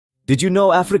Did you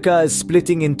know Africa is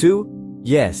splitting in two?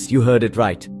 Yes, you heard it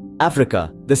right.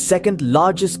 Africa, the second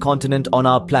largest continent on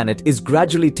our planet, is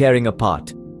gradually tearing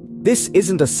apart. This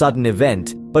isn't a sudden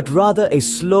event, but rather a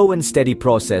slow and steady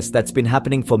process that's been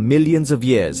happening for millions of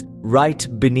years, right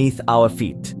beneath our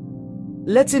feet.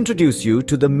 Let's introduce you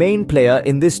to the main player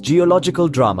in this geological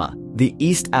drama, the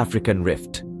East African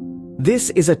Rift. This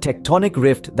is a tectonic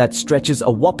rift that stretches a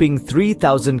whopping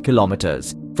 3,000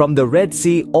 kilometers, from the Red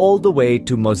Sea all the way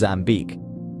to Mozambique.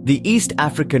 The East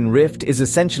African Rift is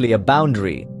essentially a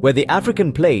boundary where the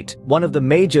African plate, one of the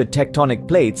major tectonic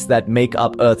plates that make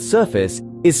up Earth's surface,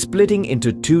 is splitting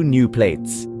into two new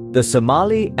plates, the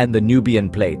Somali and the Nubian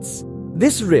plates.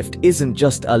 This rift isn't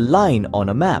just a line on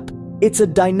a map. It's a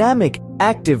dynamic,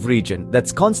 active region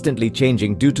that's constantly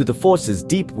changing due to the forces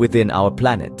deep within our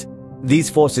planet. These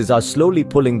forces are slowly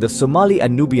pulling the Somali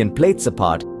and Nubian plates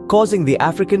apart, causing the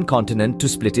African continent to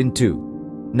split in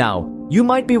two. Now, you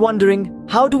might be wondering,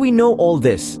 how do we know all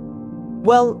this?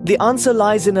 Well, the answer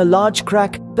lies in a large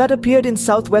crack that appeared in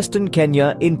southwestern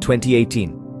Kenya in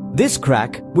 2018. This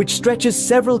crack, which stretches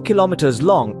several kilometers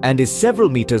long and is several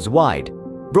meters wide,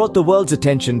 brought the world's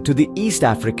attention to the East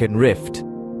African Rift.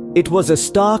 It was a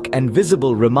stark and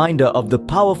visible reminder of the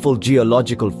powerful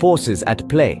geological forces at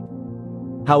play.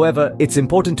 However, it's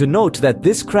important to note that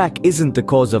this crack isn't the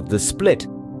cause of the split.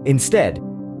 Instead,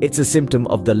 it's a symptom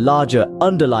of the larger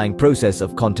underlying process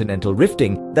of continental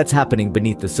rifting that's happening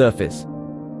beneath the surface.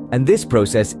 And this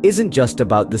process isn't just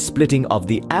about the splitting of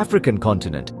the African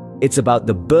continent. It's about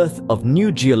the birth of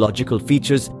new geological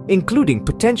features, including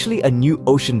potentially a new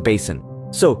ocean basin.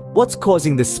 So, what's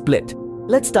causing this split?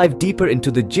 Let's dive deeper into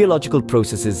the geological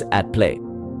processes at play.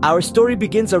 Our story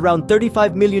begins around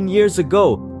 35 million years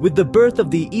ago with the birth of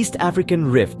the East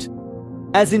African Rift.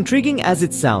 As intriguing as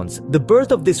it sounds, the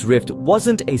birth of this rift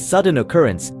wasn't a sudden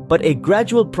occurrence, but a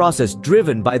gradual process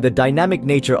driven by the dynamic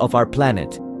nature of our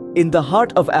planet. In the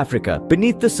heart of Africa,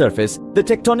 beneath the surface, the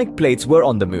tectonic plates were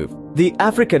on the move. The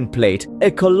African plate,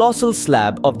 a colossal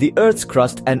slab of the Earth's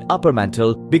crust and upper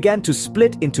mantle, began to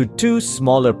split into two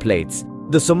smaller plates,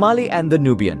 the Somali and the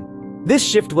Nubian. This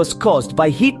shift was caused by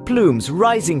heat plumes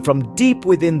rising from deep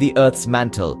within the Earth's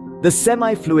mantle, the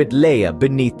semi-fluid layer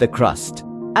beneath the crust.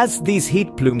 As these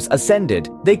heat plumes ascended,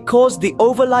 they caused the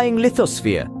overlying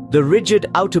lithosphere, the rigid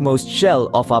outermost shell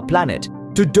of our planet,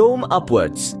 to dome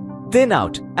upwards, thin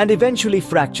out, and eventually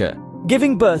fracture,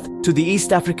 giving birth to the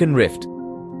East African Rift.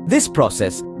 This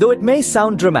process, though it may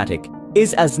sound dramatic,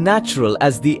 is as natural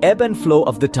as the ebb and flow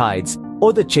of the tides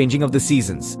or the changing of the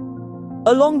seasons.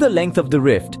 Along the length of the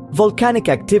rift, volcanic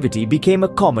activity became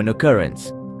a common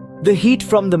occurrence. The heat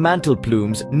from the mantle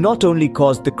plumes not only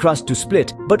caused the crust to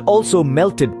split, but also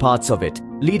melted parts of it,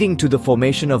 leading to the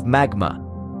formation of magma.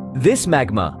 This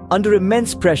magma, under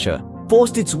immense pressure,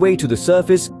 forced its way to the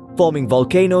surface, forming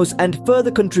volcanoes and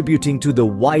further contributing to the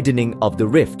widening of the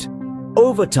rift.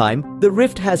 Over time, the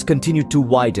rift has continued to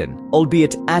widen,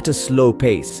 albeit at a slow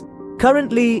pace.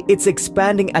 Currently, it's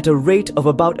expanding at a rate of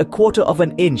about 1/4 of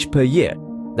an inch per year.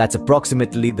 That's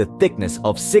approximately the thickness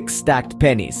of 6 stacked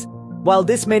pennies. While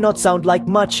this may not sound like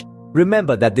much,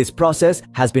 remember that this process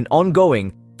has been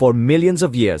ongoing for millions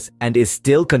of years and is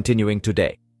still continuing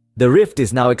today. The rift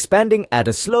is now expanding at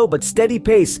a slow but steady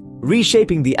pace,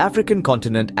 reshaping the African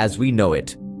continent as we know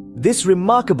it. This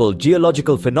remarkable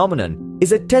geological phenomenon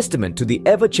is a testament to the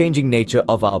ever-changing nature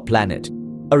of our planet,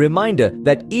 a reminder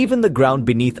that even the ground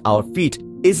beneath our feet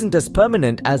isn't as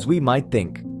permanent as we might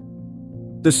think.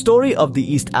 The story of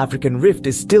the East African Rift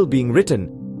is still being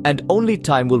written, and only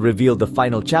time will reveal the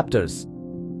final chapters.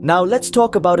 Now let's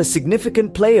talk about a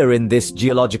significant player in this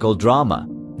geological drama,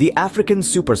 the African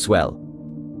Superswell.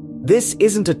 This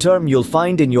isn't a term you'll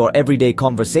find in your everyday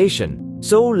conversation,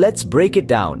 so let's break it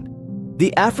down.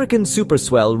 The African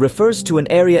Superswell refers to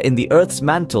an area in the Earth's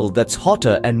mantle that's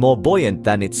hotter and more buoyant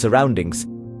than its surroundings.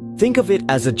 Think of it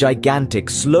as a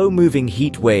gigantic, slow-moving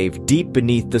heat wave deep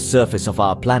beneath the surface of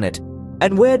our planet.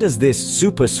 And where does this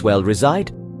superswell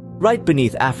reside? Right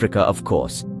beneath Africa, of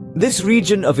course. This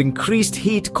region of increased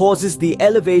heat causes the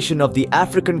elevation of the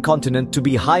African continent to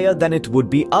be higher than it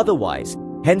would be otherwise,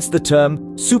 hence the term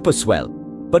superswell.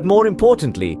 But more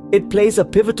importantly, it plays a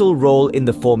pivotal role in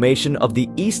the formation of the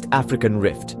East African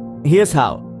Rift. Here's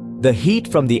how. The heat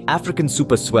from the African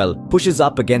superswell pushes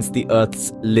up against the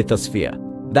Earth's lithosphere.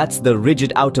 That's the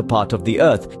rigid outer part of the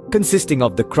Earth, consisting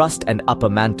of the crust and upper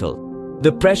mantle.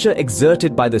 The pressure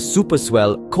exerted by the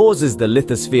superswell causes the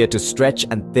lithosphere to stretch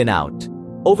and thin out.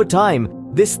 Over time,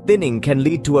 this thinning can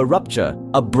lead to a rupture,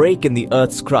 a break in the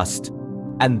Earth's crust.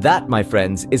 And that, my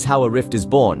friends, is how a rift is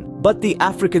born. But the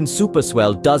African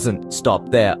superswell doesn't stop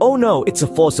there. Oh no, it's a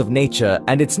force of nature,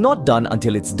 and it's not done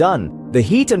until it's done. The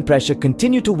heat and pressure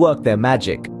continue to work their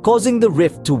magic, causing the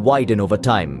rift to widen over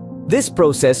time. This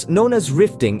process, known as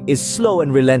rifting, is slow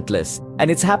and relentless, and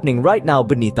it's happening right now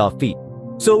beneath our feet.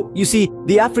 So, you see,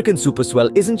 the African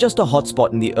superswell isn't just a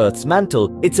hotspot in the Earth's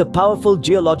mantle, it's a powerful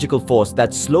geological force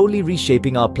that's slowly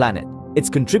reshaping our planet. It's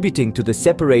contributing to the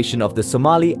separation of the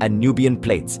Somali and Nubian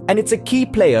plates, and it's a key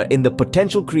player in the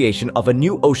potential creation of a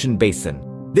new ocean basin.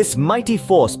 This mighty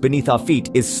force beneath our feet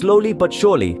is slowly but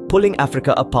surely pulling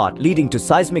Africa apart, leading to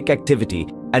seismic activity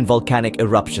and volcanic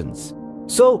eruptions.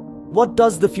 So, what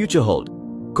does the future hold?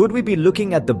 Could we be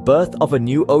looking at the birth of a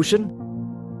new ocean?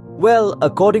 Well,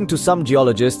 according to some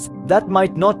geologists, that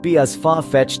might not be as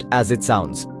far-fetched as it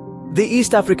sounds. The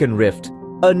East African Rift,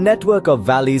 a network of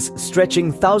valleys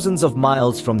stretching thousands of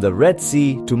miles from the Red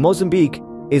Sea to Mozambique,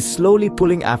 is slowly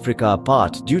pulling Africa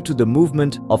apart due to the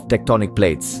movement of tectonic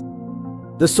plates.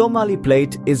 The Somali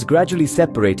plate is gradually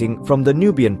separating from the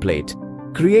Nubian plate,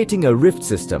 creating a rift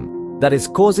system that is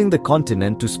causing the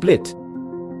continent to split.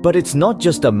 But it's not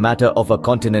just a matter of a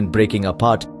continent breaking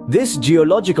apart. This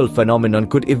geological phenomenon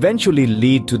could eventually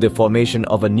lead to the formation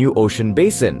of a new ocean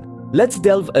basin. Let's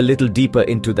delve a little deeper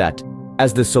into that.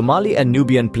 As the Somali and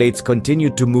Nubian plates continue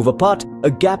to move apart,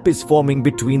 a gap is forming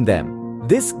between them.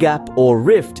 This gap or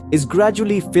rift is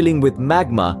gradually filling with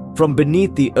magma from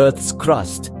beneath the Earth's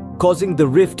crust, causing the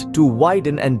rift to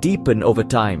widen and deepen over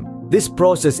time. This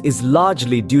process is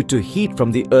largely due to heat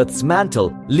from the Earth's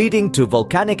mantle, leading to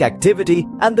volcanic activity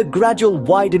and the gradual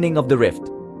widening of the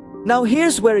rift. Now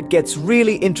here's where it gets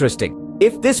really interesting.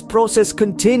 If this process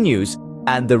continues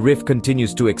and the rift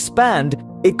continues to expand,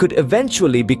 it could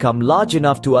eventually become large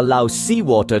enough to allow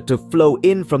seawater to flow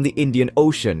in from the Indian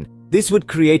Ocean. This would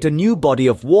create a new body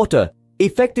of water,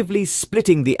 effectively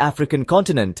splitting the African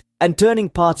continent and turning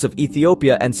parts of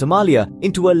Ethiopia and Somalia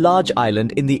into a large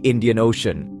island in the Indian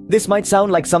Ocean. This might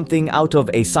sound like something out of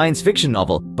a science fiction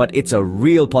novel, but it's a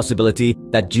real possibility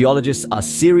that geologists are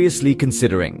seriously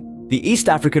considering. The East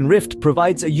African Rift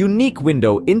provides a unique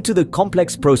window into the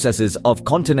complex processes of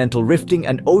continental rifting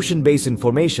and ocean basin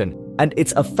formation, and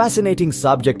it's a fascinating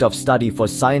subject of study for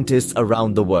scientists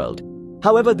around the world.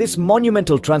 However, this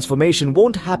monumental transformation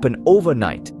won't happen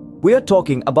overnight. We are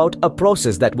talking about a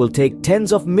process that will take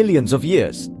tens of millions of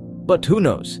years. But who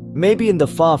knows? Maybe in the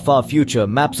far, far future,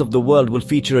 maps of the world will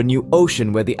feature a new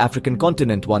ocean where the African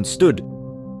continent once stood.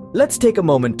 Let's take a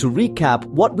moment to recap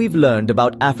what we've learned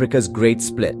about Africa's Great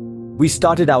Split. We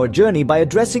started our journey by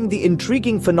addressing the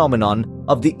intriguing phenomenon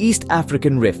of the East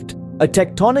African Rift, a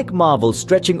tectonic marvel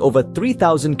stretching over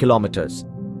 3,000 kilometers.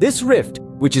 This rift,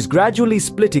 which is gradually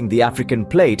splitting the African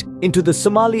plate into the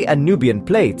Somali and Nubian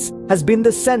plates, has been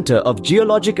the center of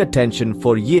geologic attention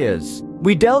for years.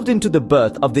 We delved into the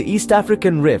birth of the East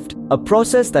African Rift, a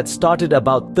process that started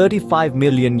about 35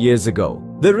 million years ago.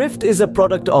 The rift is a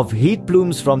product of heat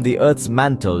plumes from the Earth's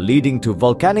mantle, leading to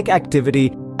volcanic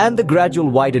activity and the gradual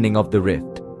widening of the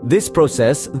rift. This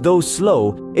process, though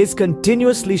slow, is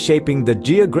continuously shaping the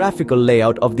geographical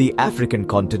layout of the African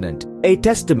continent, a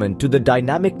testament to the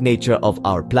dynamic nature of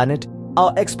our planet.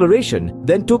 Our exploration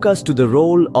then took us to the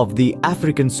role of the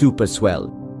African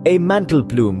superswell, a mantle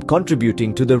plume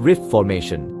contributing to the rift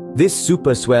formation. This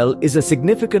superswell is a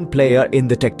significant player in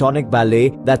the tectonic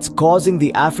ballet that's causing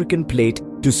the African plate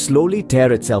to slowly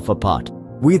tear itself apart.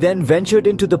 We then ventured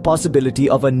into the possibility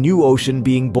of a new ocean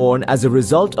being born as a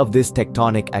result of this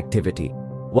tectonic activity.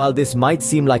 While this might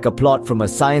seem like a plot from a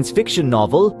science fiction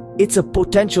novel, it's a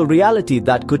potential reality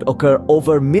that could occur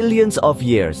over millions of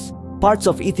years. Parts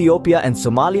of Ethiopia and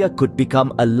Somalia could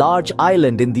become a large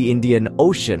island in the Indian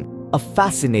Ocean, a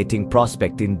fascinating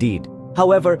prospect indeed.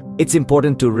 However, it's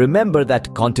important to remember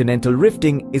that continental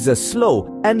rifting is a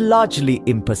slow and largely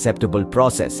imperceptible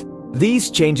process.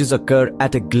 These changes occur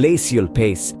at a glacial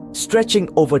pace, stretching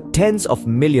over tens of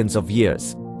millions of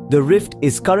years. The rift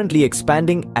is currently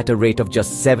expanding at a rate of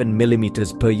just 7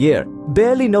 millimeters per year,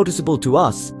 barely noticeable to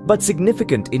us, but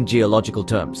significant in geological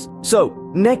terms.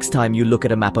 So, next time you look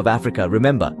at a map of Africa,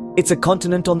 remember, it's a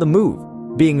continent on the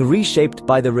move, being reshaped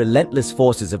by the relentless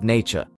forces of nature.